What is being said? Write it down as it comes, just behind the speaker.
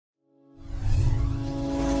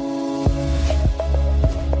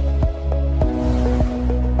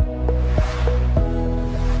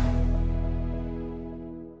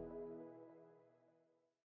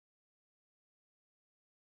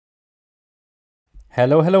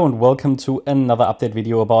Hello, and welcome to another update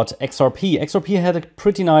video about XRP. XRP had a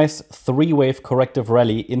pretty nice three-wave corrective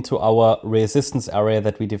rally into our resistance area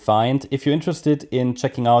that we defined. If you're interested in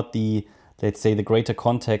checking out the, let's say, the greater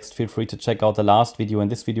context, feel free to check out the last video. In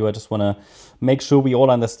this video, I just want to make sure we all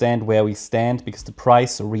understand where we stand because the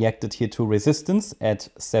price reacted here to resistance at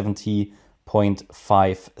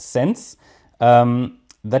 70.5 cents.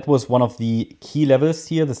 That was one of the key levels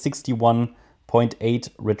here, the 61.8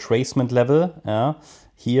 retracement level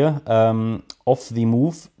here of the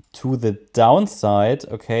move to the downside.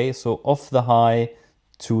 Okay, so off the high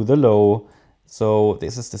to the low. So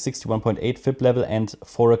this is the 61.8 fib level, and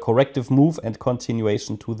for a corrective move and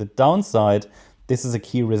continuation to the downside, this is a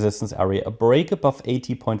key resistance area. A break above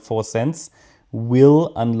 80.4 cents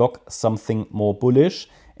will unlock something more bullish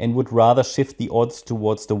and would rather shift the odds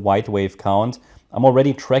towards the white wave count. I'm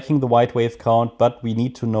already tracking the white wave count, but we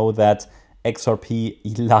need to know that XRP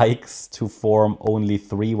likes to form only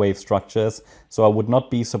three-wave structures, so I would not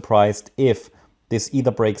be surprised if this either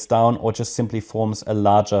breaks down or just simply forms a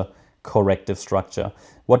larger corrective structure.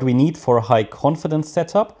 What we need for a high confidence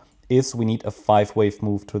setup is we need a five-wave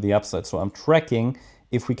move to the upside. So I'm tracking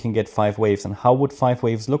if we can get 5 waves. And how would 5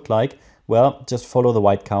 waves look like? Well, just follow the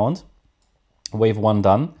white count. Wave 1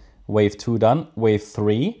 done, wave 2 done, wave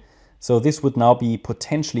 3. So this would now be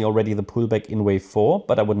potentially already the pullback in wave 4,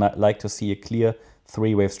 but I would not like to see a clear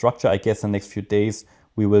three-wave structure. I guess in the next few days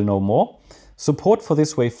we will know more. Support for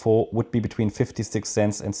this wave 4 would be between 56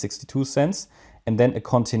 cents and 62 cents, and then a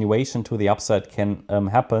continuation to the upside can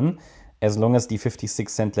happen as long as the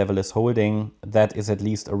 56 cent level is holding. That is at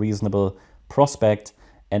least a reasonable prospect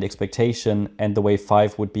and expectation, and the wave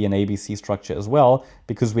 5 would be an ABC structure as well,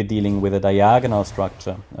 because we're dealing with a diagonal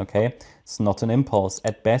structure, okay? It's not an impulse,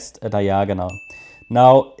 at best a diagonal.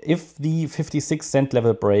 Now, if the 56 cent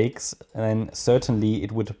level breaks, then certainly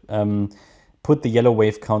it would put the yellow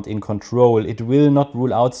wave count in control. It will not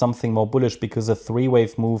rule out something more bullish, because a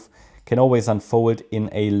three-wave move can always unfold in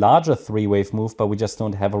a larger three-wave move, but we just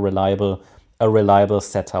don't have a reliable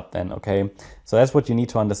setup then, okay? So that's what you need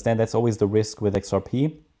to understand. That's always the risk with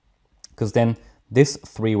XRP, because then this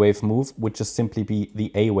three-wave move would just simply be the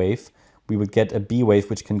A wave. We would get a B wave,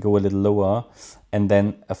 which can go a little lower, and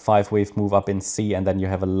then a 5-wave move up in C, and then you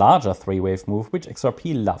have a larger three-wave move, which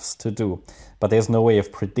XRP loves to do. But there's no way of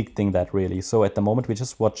predicting that really. So at the moment, we're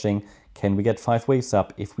just watching, can we get 5 waves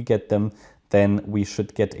up? If we get them, then we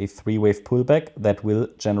should get a 3-wave pullback that will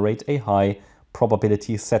generate a high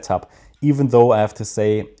probability setup. Even though I have to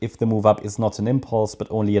say, if the move up is not an impulse but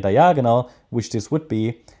only a diagonal, which this would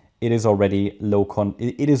be, it is already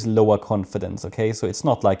lower confidence, okay? So it's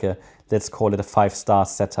not like a, let's call it a 5-star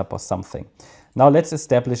setup or something. Now let's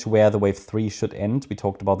establish where the wave 3 should end. We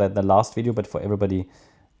talked about that in the last video, but for everybody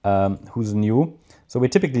who's new. So we're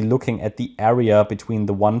typically looking at the area between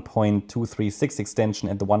the 1.236 extension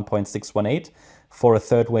and the 1.618 for a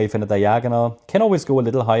third wave in a diagonal. Can always go a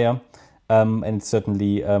little higher. And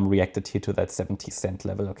certainly reacted here to that 70 cent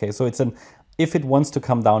level. Okay, so if it wants to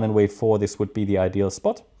come down in wave 4, this would be the ideal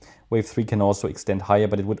spot. Wave 3 can also extend higher,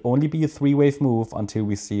 but it would only be a 3-wave move until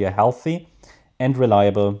we see a healthy and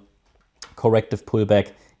reliable corrective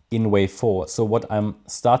pullback in wave 4. So what I'm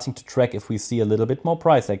starting to track, if we see a little bit more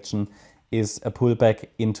price action, is a pullback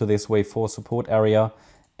into this wave 4 support area,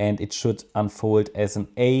 and it should unfold as an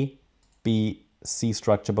A, B, C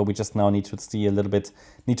structure, but we just now need to see a little bit,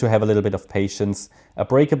 need to have a little bit of patience. A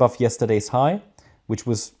break above yesterday's high, which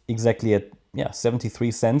was exactly at 73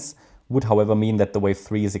 cents, would however mean that the wave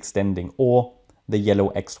 3 is extending, or the yellow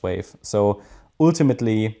X wave. So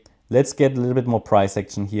ultimately, let's get a little bit more price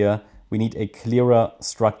action here. We need a clearer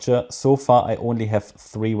structure. So far, I only have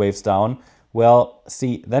 3 waves down. Well,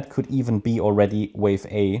 see, that could even be already wave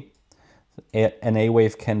A. An A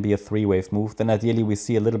wave can be a 3-wave move. Then ideally we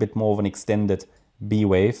see a little bit more of an extended B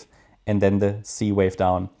wave and then the C wave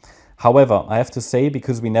down. However, I have to say,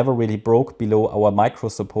 because we never really broke below our micro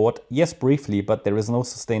support, yes, briefly, but there is no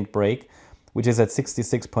sustained break, which is at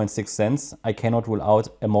 66.6 cents. I cannot rule out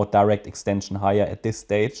a more direct extension higher at this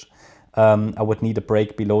stage. I would need a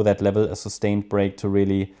break below that level, a sustained break, to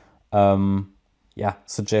really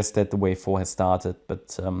suggest that the wave 4 has started.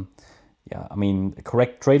 But yeah, I mean,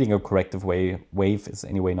 trading a corrective wave is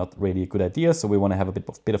anyway not really a good idea. So we want to have a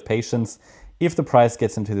bit of patience. If the price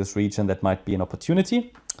gets into this region, that might be an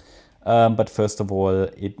opportunity. But first of all,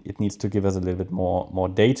 it needs to give us a little bit more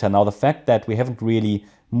data. Now, the fact that we haven't really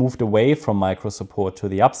moved away from micro support to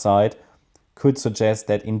the upside could suggest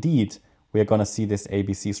that indeed we are going to see this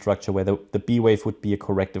ABC structure where the B wave would be a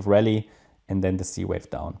corrective rally and then the C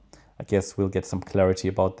wave down. I guess we'll get some clarity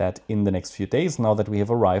about that in the next few days now that we have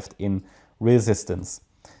arrived in resistance.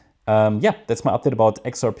 Yeah, that's my update about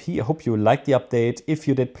XRP. I hope you liked the update. If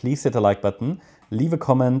you did, please hit the like button, leave a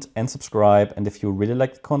comment and subscribe. And if you really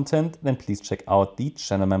like the content, then please check out the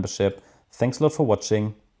channel membership. Thanks a lot for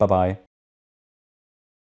watching. Bye-bye.